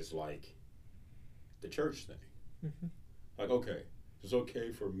 it's like the church thing. Mm-hmm. Like, okay, it's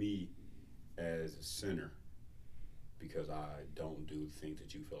okay for me as a sinner, because I don't do things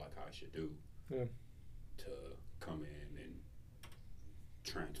that you feel like I should do, to come in and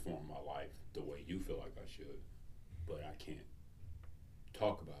transform my life the way you feel like I should. But I can't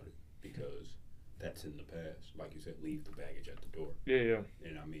talk about it because that's in the past. Like you said, leave the baggage at the door. Yeah.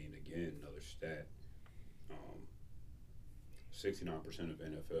 And I mean, again, another stat, 69% of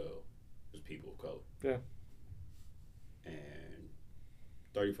NFL is people of color. Yeah. And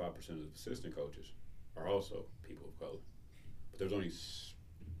 35% of assistant coaches are also people of color. But there's only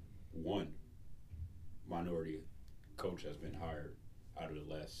one minority coach that's been hired out of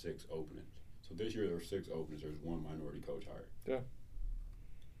the last 6 openings. So this year there were 6 openings. There's one minority coach hired. Yeah.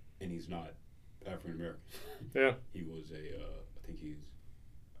 And he's not African American. Yeah. He was I think he's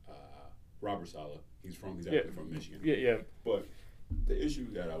Robert Saleh. He's actually from Michigan. Yeah. But the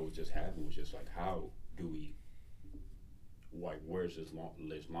issue that I was just having was just like, how do we, where's this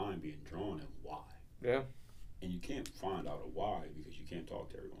line being drawn and why? Yeah. And you can't find out a why because you can't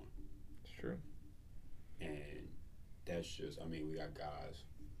talk to everyone. It's true. And that's just, I mean, we got guys.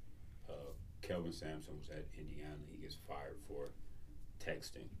 Kelvin Sampson was at Indiana. He gets fired for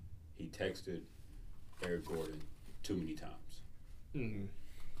texting. He texted Eric Gordon too many times. Mm.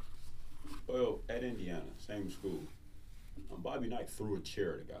 Well, at Indiana, same school, Bobby Knight threw a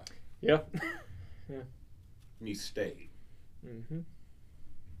chair at a guy. Yeah. Yeah. And he stayed. Mm-hmm.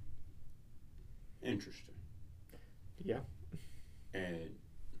 Interesting. Yeah. And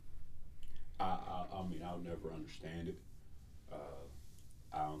I mean, I'll never understand it.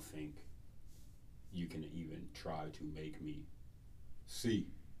 I don't think you can even try to make me see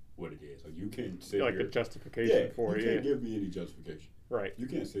what it is. Like, you can't sit like here. a justification for it. You can't give me any justification. Right. You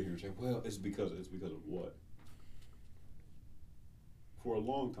can't sit here and say, well, it's because of what? For a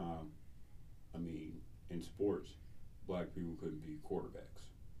long time, I mean, in sports, black people couldn't be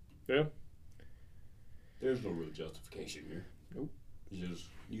quarterbacks. Yeah. There's no real justification here. Nope. It's just,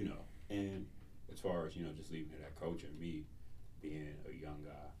 and as far as, just leaving it at coach and me being a young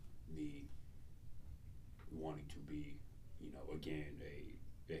guy, me wanting to be, again,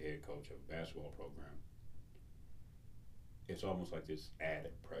 the head coach of a basketball program, it's almost like this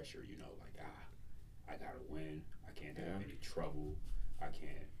added pressure, like, I got to win. I can't have any trouble. I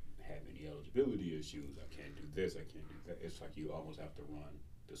can't have any eligibility issues. I can't do this. I can't do that. It's like you almost have to run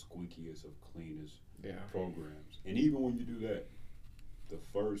the squeakiest of cleanest programs. And even when you do that, the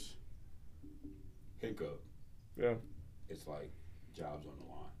first hiccup, it's like jobs on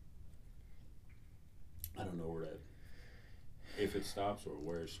the line. I don't know where if it stops or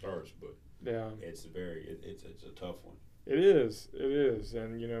where it starts, but it's it's a tough one. It is,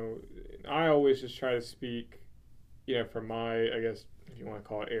 and I always just try to speak, from my, I guess, if you want to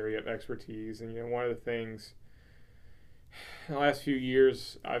call it, area of expertise. And one of the things in the last few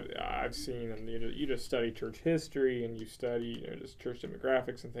years I've seen, and you just study church history and you study just church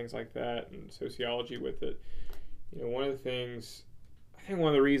demographics and things like that, and sociology with it. One of the things, I think one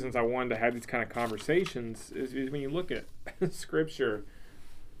of the reasons I wanted to have these kind of conversations is when you look at Scripture.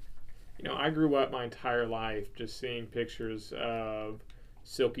 I grew up my entire life just seeing pictures of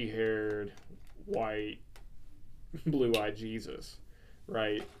silky-haired, white, blue-eyed Jesus,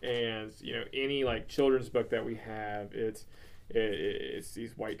 right? And any like children's book that we have, it's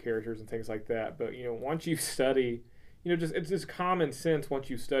these white characters and things like that. But once you study, it's just common sense. Once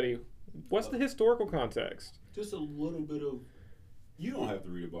you study, what's the historical context? Just a little bit of. You don't have to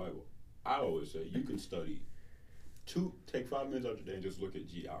read the Bible. I always say you can study. Take 5 minutes out your day and just look at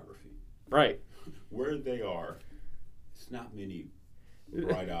geography. Right. Where they are, it's not many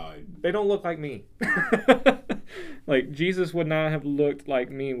bright-eyed. They don't look like me. Like, Jesus would not have looked like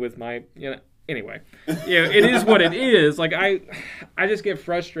me with my, anyway. It is what it is. Like, I just get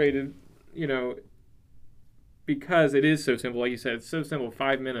frustrated, because it is so simple. Like you said, it's so simple.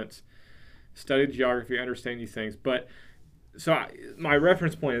 5 minutes, study geography, understand these things. But, my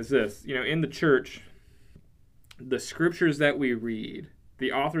reference point is this. In the church, the scriptures that we read,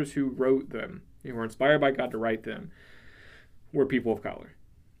 the authors who wrote them, who were inspired by God to write them, were people of color.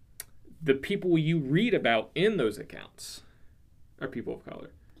 The people you read about in those accounts are people of color,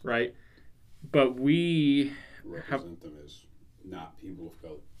 right? But we represent them as not people of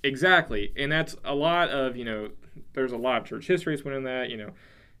color. Exactly. And that's a lot of, there's a lot of church history that's went in that,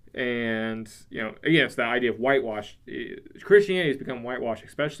 and, again, it's the idea of whitewash. Christianity has become whitewashed,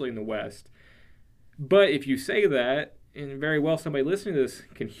 especially in the West. But if you say that, and very well somebody listening to this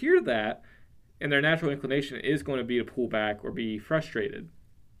can hear that, and their natural inclination is going to be to pull back or be frustrated.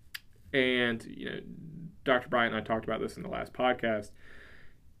 And, Dr. Bryant and I talked about this in the last podcast.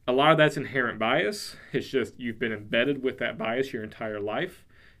 A lot of that's inherent bias. It's just you've been embedded with that bias your entire life,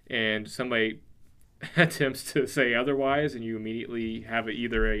 and somebody attempts to say otherwise, and you immediately have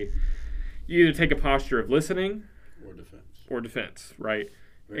you either take a posture of listening or defense, right?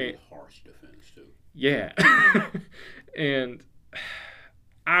 Very harsh defense too. Yeah. And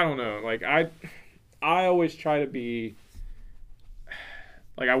I don't know, like I always try to be,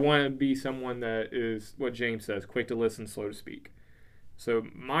 like, I want to be someone that is what James says, quick to listen, slow to speak. So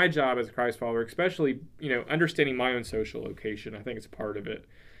my job as a Christ follower, especially, understanding my own social location, I think it's part of it.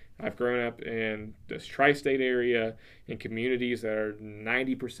 I've grown up in this tri-state area in communities that are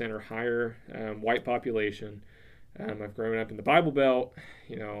 90% or higher white population. I've grown up in the Bible Belt.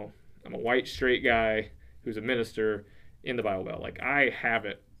 I'm a white straight guy who's a minister in the Bible Belt. Like, I have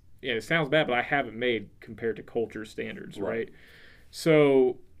it. Yeah, it sounds bad, but I have it made compared to culture standards, right?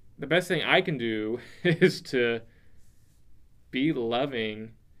 So the best thing I can do is to be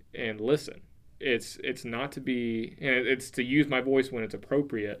loving and listen. It's not to be, and it's to use my voice when it's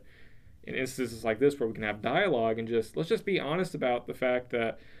appropriate. In instances like this where we can have dialogue and let's just be honest about the fact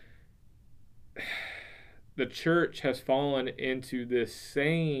that the church has fallen into this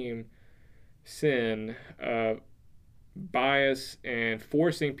same sin of bias and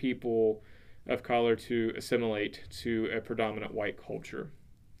forcing people of color to assimilate to a predominant white culture.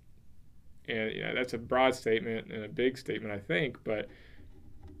 And that's a broad statement and a big statement, I think, but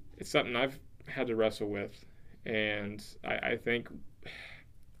it's something I've had to wrestle with. And I think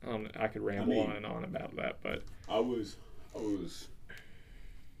I could ramble on and on about that, but I was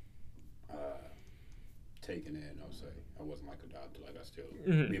taken in. I'll say I wasn't like adopted. Like I still,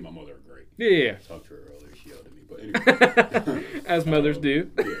 me and my mother are great. Yeah. I talked to her earlier. She yelled at me, but anyway, as mothers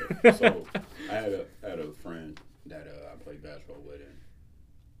do. Yeah. So I had a friend that I played basketball with, and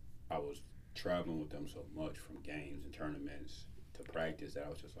I was traveling with them so much from games and tournaments to practice that I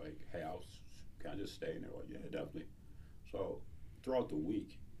was just like, hey, can I just stay? And they're like, yeah, definitely. So throughout the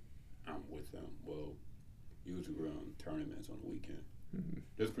week, I'm with them. Well, usually we're on tournaments on the weekend. Mm-hmm.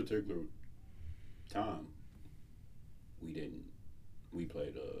 This particular time, we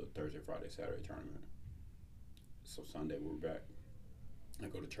played a Thursday, Friday, Saturday tournament. So Sunday we were back. I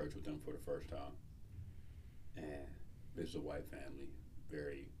go to church with them for the first time. And this is a white family,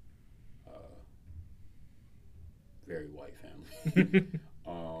 very white family.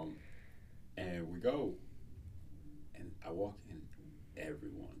 And we go, and I walk in,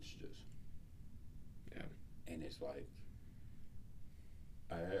 everyone's just, and it's like,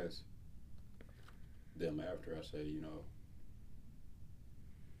 I asked them after, I said,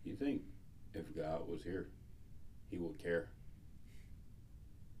 you think if God was here, he would care?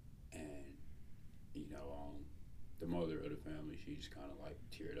 And, the mother of the family, she just kind of like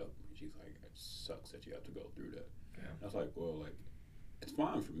teared up. And she's like, it sucks that you have to go through that. Yeah. And I was like, well, like, it's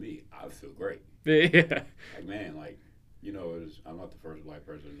fine for me. I feel great. Yeah. Like, man, like, I'm not the first black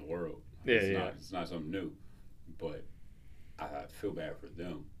person in the world. Yeah, It's not something new. But I feel bad for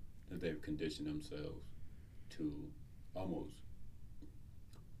them that they've conditioned themselves to almost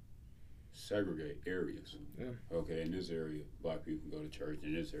segregate areas. Yeah. Okay, in this area, black people can go to church.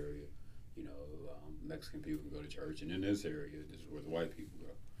 In this area, Mexican people can go to church. And in this area, this is where the white people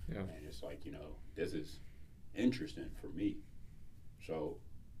go. Yeah. And it's like, this is interesting for me. So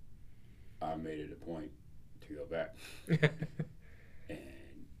I made it a point to go back.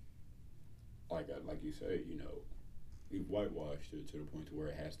 And like you say, we've whitewashed it to the point to where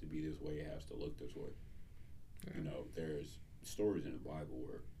it has to be this way, it has to look this way. Yeah. There's stories in the Bible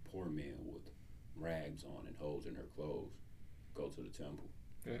where poor men with rags on and holes in their clothes go to the temple.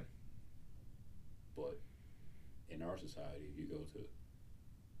 Yeah. But in our society, if you go to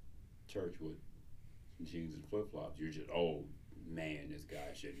church with jeans and flip-flops, you're just, oh, man, this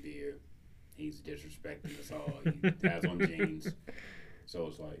guy shouldn't be here. He's disrespecting us all. He has on jeans. So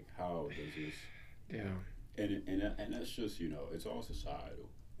it's like, how does this... Yeah. And that's just, it's all societal.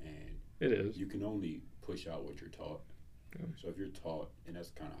 And it is. You can only push out what you're taught. Yeah. So if you're taught, and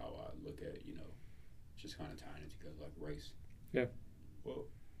that's kind of how I look at it, just kind of tying it together like race. Yeah. Well,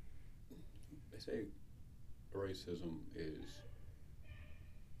 they say racism is,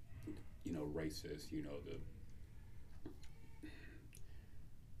 racist,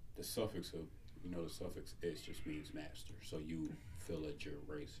 the suffix of, the suffix is just means master. So you feel that your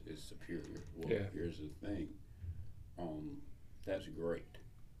race is superior. Well, Here's the thing. That's great.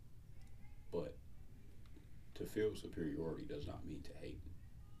 But to feel superiority does not mean to hate.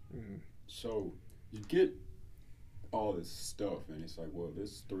 Mm-hmm. So you get all this stuff, and it's like, well,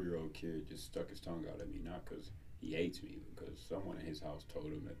 this 3-year-old kid just stuck his tongue out at me, not because he hates me, because someone in his house told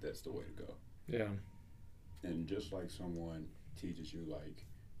him that that's the way to go. Yeah. And just like someone teaches you,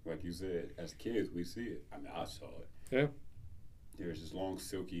 like you said, as kids, we see it. I mean, I saw it. Yeah. There's this long,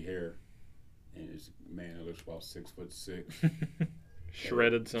 silky hair, and this man that looks about 6'6".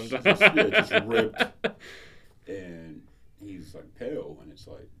 Shredded sometimes. Just ripped. And he's like pale, and it's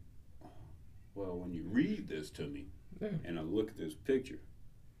like, well, when you read this to me, and I look at this picture,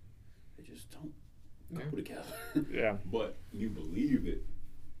 they just don't go together. Yeah. But you believe it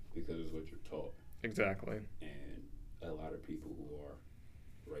because it's what you're taught. Exactly. And a lot of people who are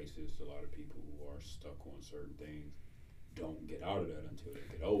racist. A lot of people who are stuck on certain things don't get out of that until they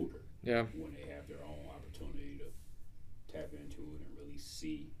get older. Yeah. When they have their own opportunity to tap into it and really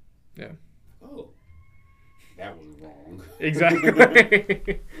see. Yeah. Oh, that was wrong.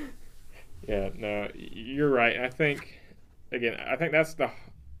 Exactly. Yeah. No, you're right. I think that's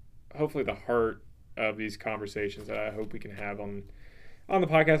hopefully the heart of these conversations that I hope we can have on the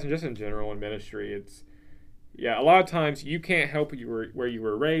podcast and just in general in ministry. It's a lot of times you can't help where you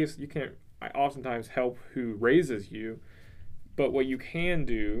were raised. You can't oftentimes help who raises you, but what you can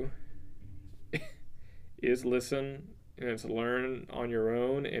do is listen, and it's learn on your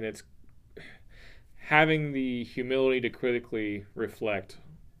own, and it's having the humility to critically reflect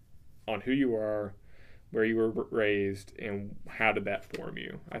on who you are, where you were raised, and how did that form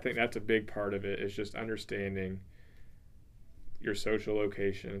you. I think that's a big part of it, is just understanding your social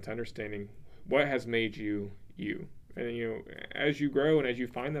location. It's understanding what has made you you. And, as you grow and as you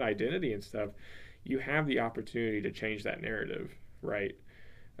find that identity and stuff, you have the opportunity to change that narrative, right?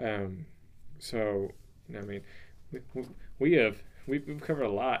 So, I mean, we've covered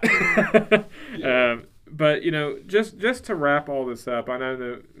a lot. But, just to wrap all this up, I know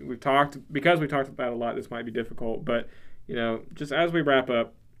that we talked about a lot, this might be difficult, but, just as we wrap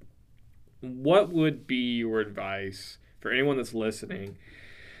up, what would be your advice for anyone that's listening,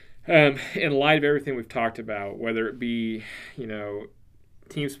 in light of everything we've talked about, whether it be,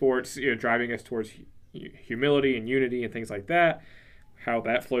 team sports, driving us towards humility and unity and things like that, how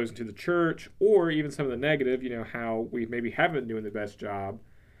that flows into the church, or even some of the negative, how we maybe haven't been doing the best job.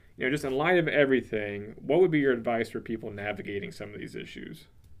 Just in light of everything, what would be your advice for people navigating some of these issues?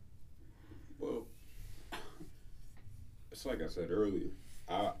 Well, it's like I said earlier,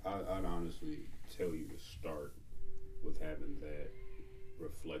 I'd honestly tell you to start with having that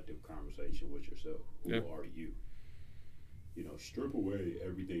reflective conversation with yourself. Who are you? Strip away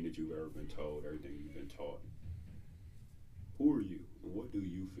everything that you've ever been told, everything you've been taught. Who are you? And what do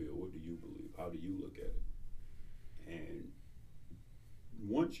you feel? What do you believe? How do you look at it? And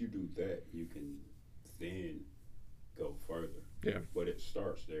once you do that, you can then go further. Yeah. But it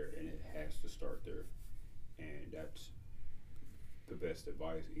starts there, and it has to start there. And that's the best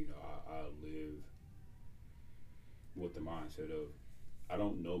advice. I live with the mindset of, I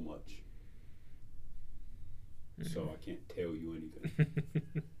don't know much, so I can't tell you anything.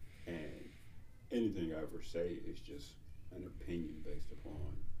 And anything I ever say is just an opinion based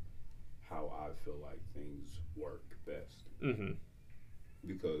upon how I feel like things work best. Mm-hmm.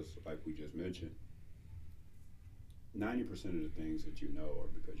 Because, like we just mentioned, 90% of the things that you know are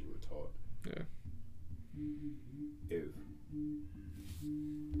because you were taught. Yeah.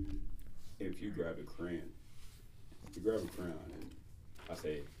 If you grab a crayon, and I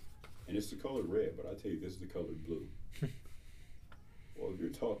say, and it's the color red, but I tell you this is the color blue. Well, if you're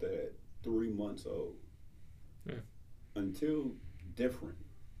taught that at 3 months old, until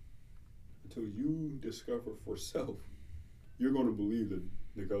you discover for self, you're going to believe that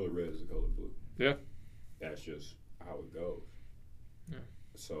the color red is the color blue. Yeah. That's just how it goes. Yeah.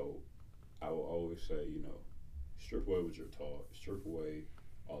 So I will always say, strip away what you're taught, strip away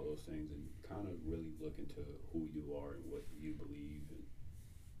all those things, and kind of really look into who you are and what you believe and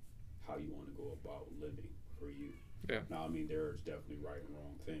how you want to go about living for you. Yeah. Now, I mean, there's definitely right and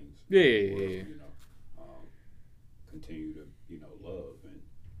wrong things. Yeah. Continue to, love, and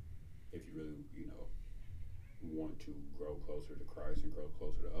if you really, want to grow closer to Christ and grow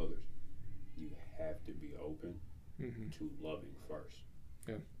closer to others, you have to be open to loving first.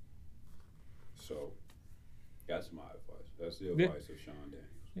 Yeah. So that's my advice. That's the advice of Sean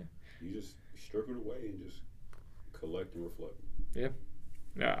Daniels. Yeah. You just strip it away and just collect and reflect. Yeah.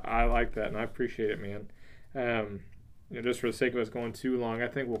 Yeah, I like that, and I appreciate it, man. Just for the sake of us going too long, I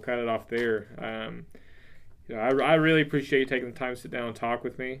think we'll cut it off there. I really appreciate you taking the time to sit down and talk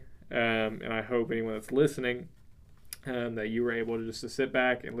with me, and I hope anyone that's listening, that you were able to just to sit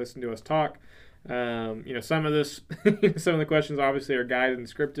back and listen to us talk. Some of the questions obviously are guided and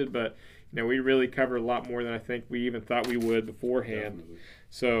scripted, but we really covered a lot more than I think we even thought we would beforehand. Definitely.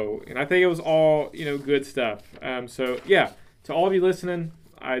 So, and I think it was all good stuff. To all of you listening,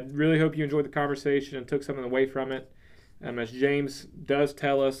 I really hope you enjoyed the conversation and took something away from it. As James does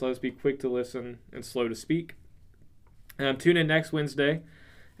tell us, let us be quick to listen and slow to speak. Tune in next Wednesday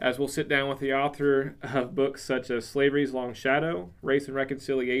as we'll sit down with the author of books such as Slavery's Long Shadow, Race and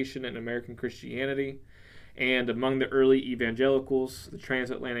Reconciliation in American Christianity, and Among the Early Evangelicals, The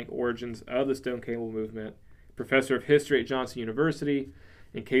Transatlantic Origins of the Stone Cable Movement, Professor of History at Johnson University,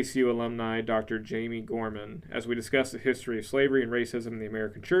 and KCU alumni Dr. Jamie Gorman, as we discuss the history of slavery and racism in the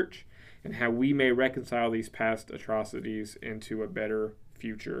American church and how we may reconcile these past atrocities into a better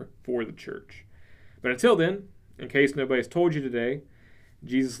future for the church. But until then, in case nobody's told you today,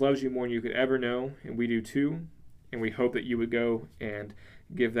 Jesus loves you more than you could ever know, and we do too. And we hope that you would go and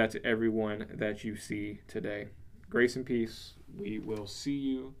give that to everyone that you see today. Grace and peace. We will see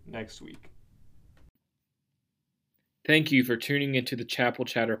you next week. Thank you for tuning into the Chapel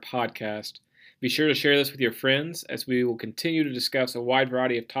Chatter podcast. Be sure to share this with your friends as we will continue to discuss a wide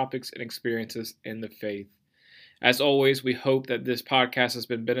variety of topics and experiences in the faith. As always, we hope that this podcast has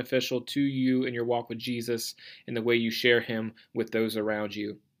been beneficial to you in your walk with Jesus and the way you share him with those around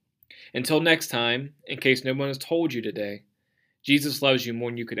you. Until next time, in case no one has told you today, Jesus loves you more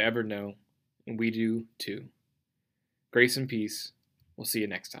than you could ever know, and we do too. Grace and peace. We'll see you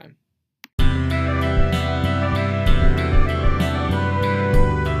next time.